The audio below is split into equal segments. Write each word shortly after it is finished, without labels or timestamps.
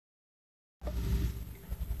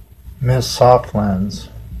Miss Soft Lens.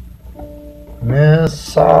 Miss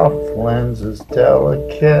Soft Lens is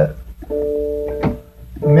delicate.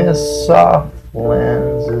 Miss Soft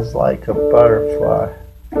Lens is like a butterfly.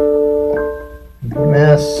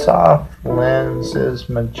 Miss Soft Lens is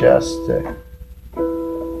majestic.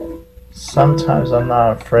 Sometimes I'm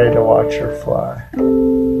not afraid to watch her fly.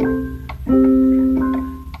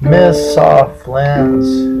 Miss Soft Lens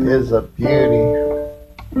is a beauty.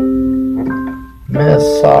 Miss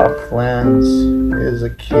Soft Lens is a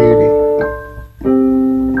cutie.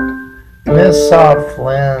 Miss Soft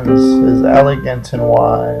Lens is elegant and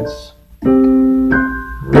wise,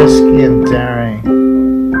 risky and daring,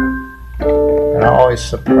 and always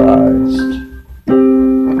surprised.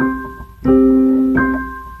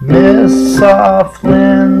 Miss Soft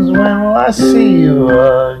Lens, when will I see you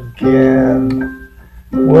again?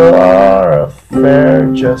 Will our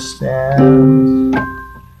affair just end?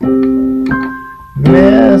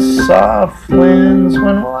 Miss Soft Lens,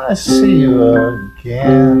 when will I see you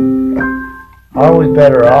again? Are we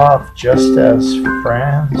better off just as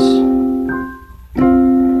friends?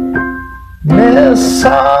 Miss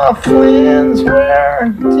Soft Lens, where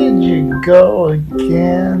did you go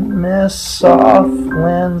again? Miss Soft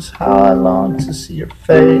Lens, how I long to see your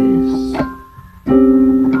face.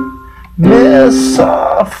 Miss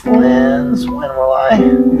Soft Lens, when will I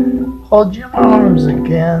hold you in my arms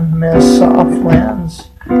again? Miss Soft Lens,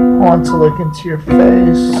 I want to look into your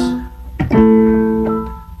face.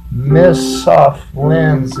 Miss Soft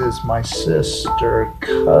Lens is my sister,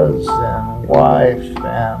 cousin, wife,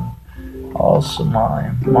 and also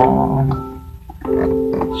my mom.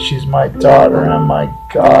 She's my daughter and my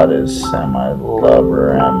goddess and my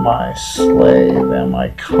lover and my slave and my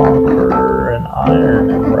conqueror in iron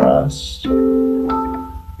and rust.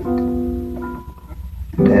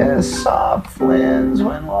 Miss Soft Lens,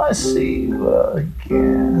 when will I see you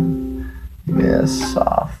again? Miss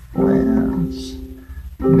Soft Lens,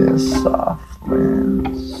 Miss Soft